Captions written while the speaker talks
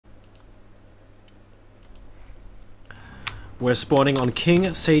We're spawning on King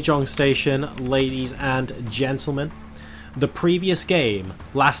Sejong Station, ladies and gentlemen. The previous game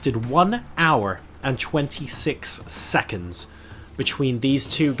lasted 1 hour and 26 seconds between these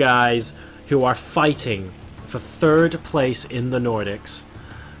two guys who are fighting for third place in the Nordics.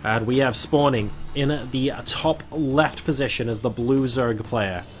 And we have spawning in the top left position as the blue Zerg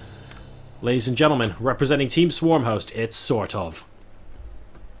player. Ladies and gentlemen, representing Team Swarm host, it's SortOf.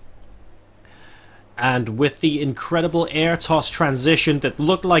 And with the incredible air toss transition that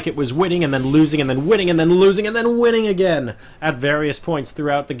looked like it was winning and then losing and then winning and then losing and then winning again at various points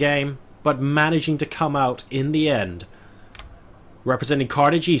throughout the game, but managing to come out in the end. Representing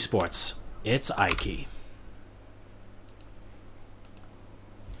Cartage Esports, it's Eiki.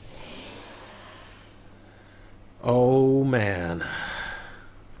 Oh man.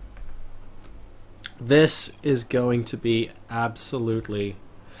 This is going to be absolutely...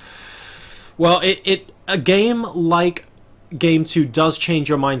 Well, a game like Game 2 does change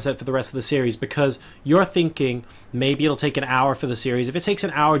your mindset for the rest of the series, because you're thinking maybe it'll take an hour for the series. If it takes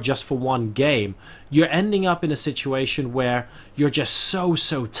an hour just for one game, you're ending up in a situation where you're just so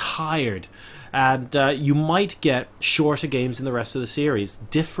tired. And you might get shorter games in the rest of the series.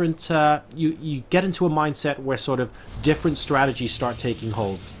 Different, you get into a mindset where sort of different strategies start taking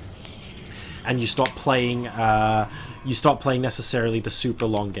hold. And you stop playing necessarily the super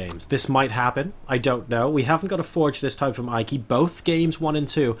long games. This might happen. I don't know. We haven't got a forge this time from Eiki. Both games 1 and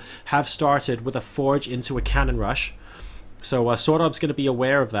 2 have started with a forge into a cannon rush. So SortOf's going to be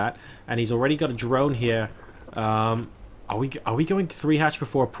aware of that, and he's already got a drone here. Are we going 3 hatch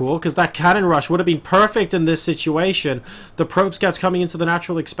before pool? Because that cannon rush would have been perfect in this situation. The probe scout's coming into the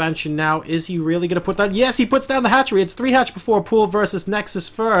natural expansion now. Is he really going to put that? Yes, he puts down the hatchery. It's 3 hatch before pool versus Nexus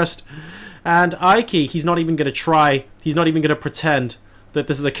first. And Eiki, he's not even going to try. He's not even going to pretend that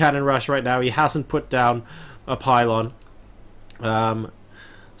this is a cannon rush right now. He hasn't put down a pylon.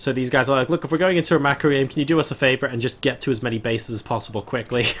 So these guys are like, look, if we're going into a macro game, can you do us a favor and just get to as many bases as possible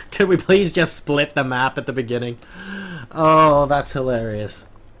quickly? Can we please just split the map at the beginning? Oh, that's hilarious.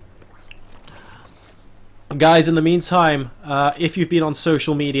 Guys, in the meantime, if you've been on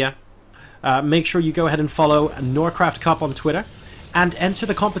social media, make sure you go ahead and follow NorCraft Cup on Twitter and enter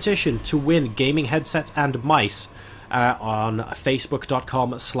the competition to win gaming headsets and mice on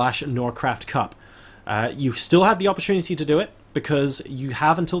facebook.com/NorCraft Cup. You still have the opportunity to do it because you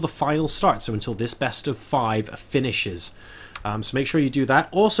have until the final start, so until this best of 5 finishes. So make sure you do that.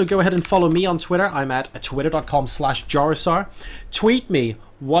 Also, go ahead and follow me on Twitter. I'm at twitter.com/JoRoSaR. Tweet me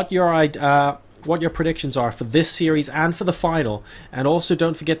what your predictions are for this series and for the final. And also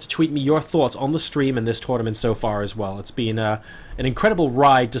don't forget to tweet me your thoughts on the stream in this tournament so far as well. It's been an incredible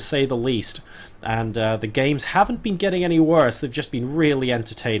ride, to say the least. And the games haven't been getting any worse. They've just been really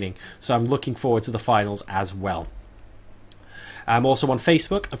entertaining. So I'm looking forward to the finals as well. I'm also on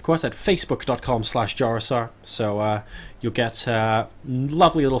Facebook, of course, at facebook.com/JoRoSaR. So you'll get a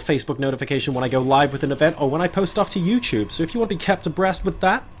lovely little Facebook notification when I go live with an event or when I post off to YouTube. So if you want to be kept abreast with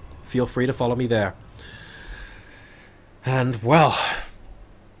that, feel free to follow me there. And, well,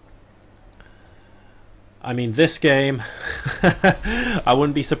 I mean, this game, I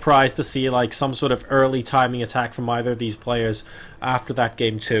wouldn't be surprised to see like some sort of early timing attack from either of these players after that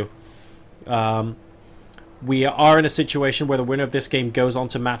game too. We are in a situation where the winner of this game goes on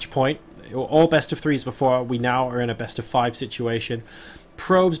to match point. All best of 3s before, we now are in a best of 5 situation.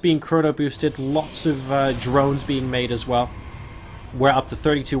 Probes being chrono boosted, lots of drones being made as well. We're up to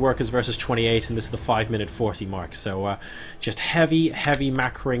 32 workers versus 28, and this is the 5-minute 40 mark. So just heavy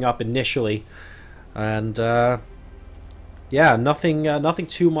macroing up initially. And yeah, nothing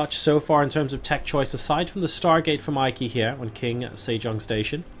too much so far in terms of tech choice, aside from the Stargate from Eiki here on King Sejong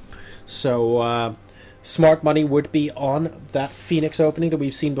Station. So smart money would be on that Phoenix opening that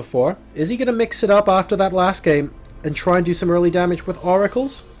we've seen before. Is he going to mix it up after that last game and try and do some early damage with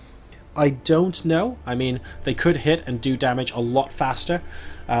Oracles? I don't know. I mean, they could hit and do damage a lot faster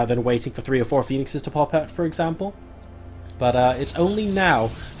than waiting for 3 or 4 Phoenixes to pop out, for example. But it's only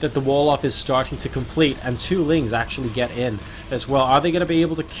now that the wall-off is starting to complete and 2 Lings actually get in as well. Are they going to be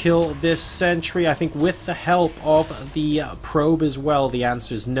able to kill this sentry? I think with the help of the probe as well, the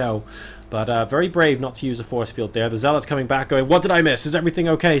answer is no. But very brave not to use a force field there. The Zealot's coming back going, what did I miss? Is everything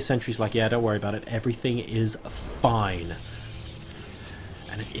okay? Sentry's like, yeah, don't worry about it. Everything is fine.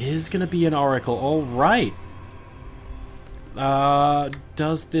 And it is going to be an Oracle. All right.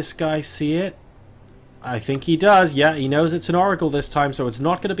 Does this guy see it? I think he does. Yeah, he knows it's an Oracle this time, so it's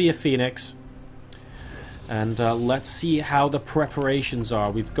not going to be a Phoenix. And let's see how the preparations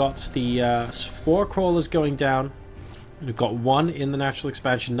are. We've got the 4 crawlers going down. We've got 1 in the natural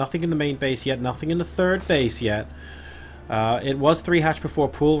expansion. Nothing in the main base yet. Nothing in the third base yet. It was 3 hatch before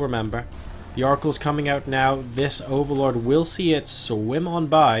pool, remember. The Oracle's coming out now. This Overlord will see it swim on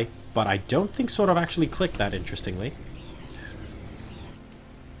by, but I don't think SortOf actually clicked that, interestingly.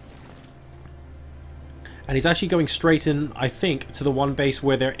 And he's actually going straight in, I think, to the one base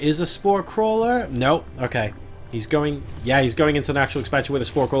where there is a Spore Crawler. No, okay. He's going, yeah, he's going into natural expansion where the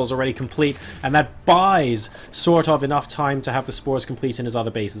Spore Crawler is already complete, and that buys SortOf enough time to have the spores complete in his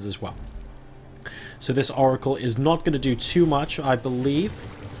other bases as well. So this Oracle is not going to do too much, I believe.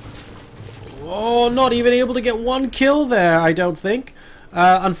 Oh, not even able to get 1 kill there, I don't think.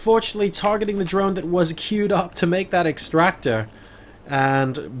 Unfortunately, targeting the drone that was queued up to make that extractor.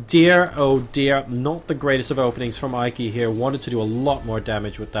 And dear, oh dear, not the greatest of openings from Eiki here. Wanted to do a lot more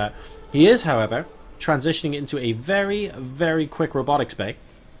damage with that. He is, however, transitioning into a very, very quick robotics bay.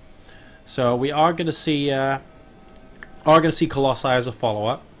 So we are going to see Colossi as a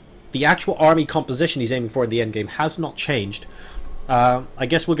follow-up. The actual army composition he's aiming for in the endgame has not changed. I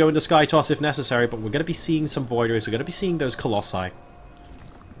guess we'll go into Sky Toss if necessary, but we're going to be seeing some Voiders. We're going to be seeing those Colossi.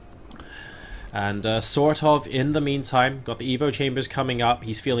 And SortOf, in the meantime, got the Evo Chambers coming up.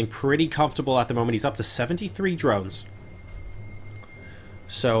 He's feeling pretty comfortable at the moment. He's up to 73 drones.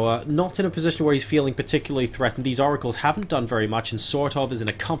 So, not in a position where he's feeling particularly threatened. These Oracles haven't done very much, and SortOf is in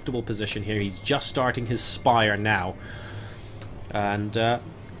a comfortable position here. He's just starting his Spire now. And,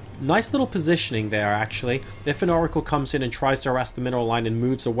 nice little positioning there, actually. If an Oracle comes in and tries to harass the mineral line and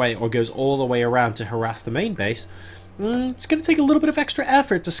moves away, or goes all the way around to harass the main base, it's going to take a little bit of extra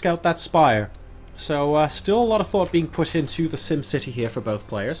effort to scout that Spire. So, still a lot of thought being put into the SimCity here for both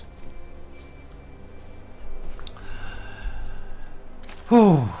players.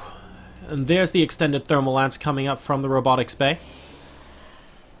 Whew. And there's the extended thermal lance coming up from the robotics bay.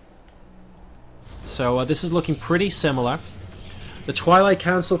 So, this is looking pretty similar. The Twilight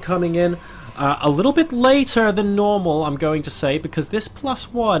Council coming in a little bit later than normal, I'm going to say, because this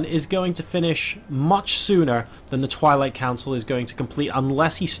 +1 is going to finish much sooner than the Twilight Council is going to complete,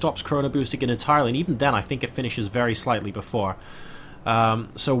 unless he stops chrono boosting it entirely, and even then I think it finishes very slightly before.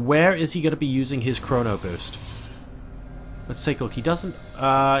 So where is he going to be using his chrono boost? Let's take a look. He doesn't...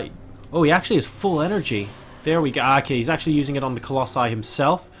 oh, he actually has full energy. There we go. Okay, he's actually using it on the Colossi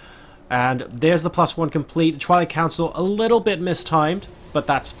himself. And there's the +1 complete. The Twilight Council a little bit mistimed, but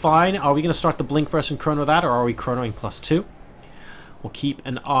that's fine. Are we going to start the Blink first and chrono that, or are we chronoing +2? We'll keep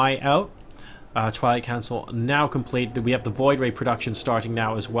an eye out. Twilight Council now complete. We have the Void Ray production starting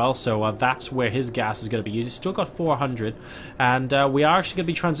now as well, so that's where his gas is going to be used. He's still got 400, and we are actually going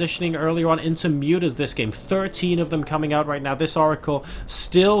to be transitioning earlier on into mutas this game. 13 of them coming out right now. This Oracle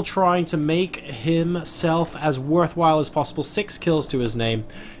still trying to make himself as worthwhile as possible. 6 kills to his name,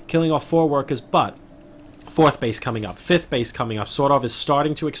 killing off 4 workers, but 4th base coming up, 5th base coming up. SortOf is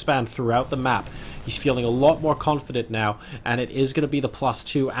starting to expand throughout the map. He's feeling a lot more confident now, and it is going to be the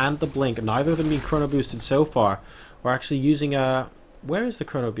 +2 and the Blink. Neither of them being chrono boosted so far. We're actually using a... Where is the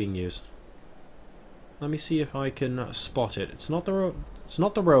chrono being used? Let me see if I can spot it. It's not the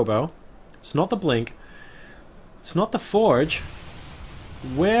Robo. It's not the Blink. It's not the Forge.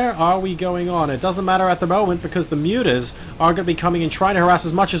 Where are we going on? It doesn't matter at the moment because the mutas are going to be coming and trying to harass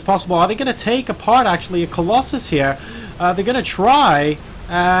as much as possible. Are they going to take apart, actually, a Colossus here? They're going to try,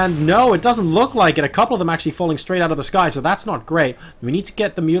 and no, it doesn't look like it. A couple of them actually falling straight out of the sky, so that's not great. We need to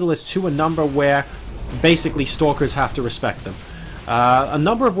get the Mutalisks to a number where basically Stalkers have to respect them. A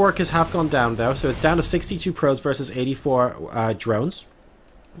number of workers have gone down, though, so it's down to 62 pros versus 84 drones,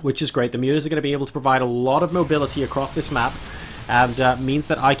 which is great. The mutas are going to be able to provide a lot of mobility across this map, and means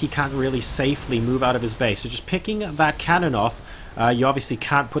that Eiki can't really safely move out of his base. So just picking that cannon off, you obviously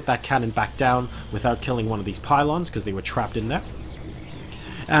can't put that cannon back down without killing one of these pylons because they were trapped in there.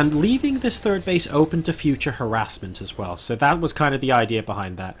 And leaving this 3rd base open to future harassment as well. So that was kind of the idea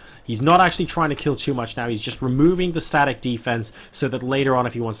behind that. He's not actually trying to kill too much now, he's just removing the static defense so that later on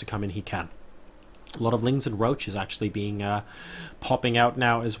if he wants to come in he can. A lot of Lings and Roaches actually being popping out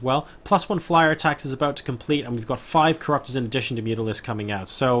now as well. +1 flyer attacks is about to complete, and we've got 5 Corruptors in addition to Mutalisks coming out.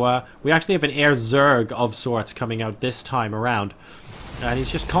 So we actually have an Air Zerg of sorts coming out this time around. And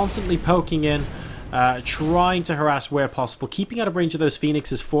he's just constantly poking in, trying to harass where possible, keeping out of range of those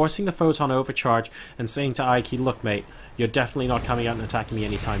Phoenixes, forcing the Photon overcharge, and saying to Eiki, look mate, you're definitely not coming out and attacking me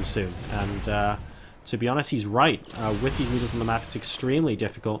anytime soon. And to be honest, he's right. With these mutas on the map, it's extremely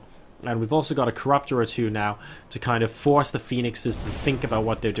difficult. And we've also got a Corruptor or 2 now to kind of force the Phoenixes to think about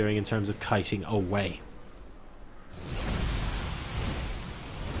what they're doing in terms of kiting away.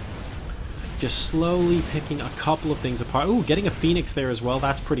 Just slowly picking a couple of things apart. Ooh, getting a Phoenix there as well.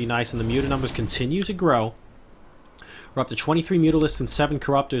 That's pretty nice. And the muta numbers continue to grow. We're up to 23 Mutalisks and 7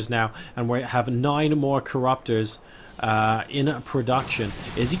 Corruptors now. And we have 9 more Corruptors in production.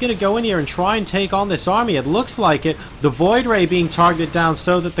 Is he going to go in here and try and take on this army? It looks like it. The Void Ray being targeted down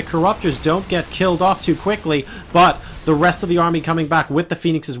so that the Corruptors don't get killed off too quickly, but the rest of the army coming back with the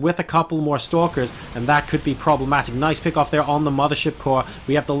Phoenixes, with a couple more Stalkers, and that could be problematic. Nice pick off there on the Mothership core.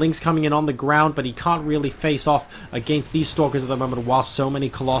 We have the Lynx coming in on the ground, but he can't really face off against these Stalkers at the moment while so many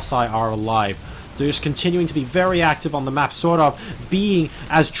Colossi are alive. So just continuing to be very active on the map, SortOf being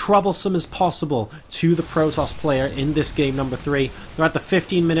as troublesome as possible to the Protoss player in this game number 3. They're at the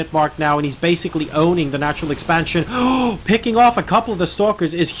 15-minute mark now, and he's basically owning the natural expansion. Picking off a couple of the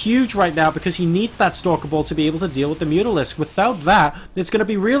Stalkers is huge right now because he needs that Stalker Ball to be able to deal with the Mutalisk. Without that, it's going to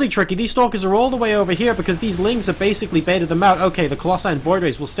be really tricky. These Stalkers are all the way over here because these Lings have basically baited them out. Okay, the Colossi and Void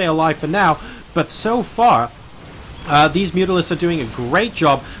Rays will stay alive for now, but so far these Mutalisks are doing a great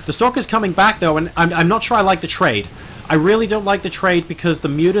job. The Stalker's coming back though, and I'm not sure I like the trade. I really don't like the trade because the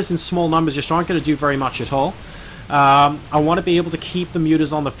Mutas in small numbers just aren't going to do very much at all. I want to be able to keep the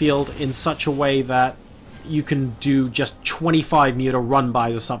Mutas on the field in such a way that you can do just 25 Muta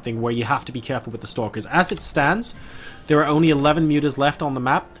run-bys or something where you have to be careful with the Stalkers. As it stands, there are only 11 Mutas left on the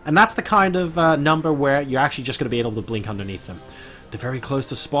map, and that's the kind of number where you're actually just going to be able to blink underneath them. They're very close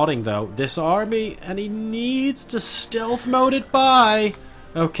to spotting, though, this army, and he needs to stealth mode it by.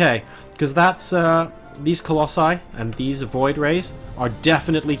 Okay, because that's, these Colossi and these Void Rays are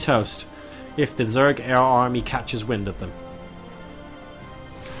definitely toast if the Zerg air army catches wind of them.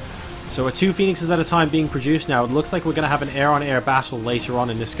 So with 2 Phoenixes at a time being produced now, it looks like we're going to have an air-on-air battle later on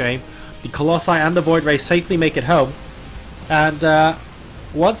in this game. The Colossi and the Void Rays safely make it home, and,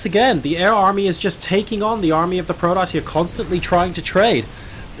 once again, the air army is just taking on the army of the Protoss here, constantly trying to trade.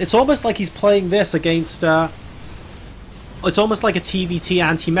 It's almost like he's playing this against, it's almost like a TVT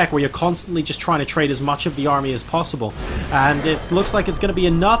anti-mech where you're constantly just trying to trade as much of the army as possible. And it looks like it's going to be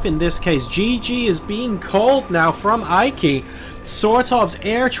enough in this case. GG is being called now from Eiki. SortOf's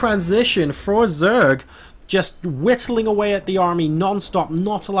air transition for Zerg, just whittling away at the army non-stop,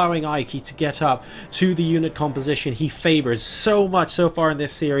 not allowing Eiki to get up to the unit composition he favors so much so far in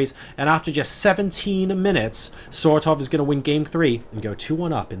this series. And after just 17 minutes, SortOf is going to win Game 3 and go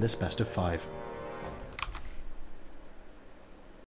 2-1 up in this best of 5.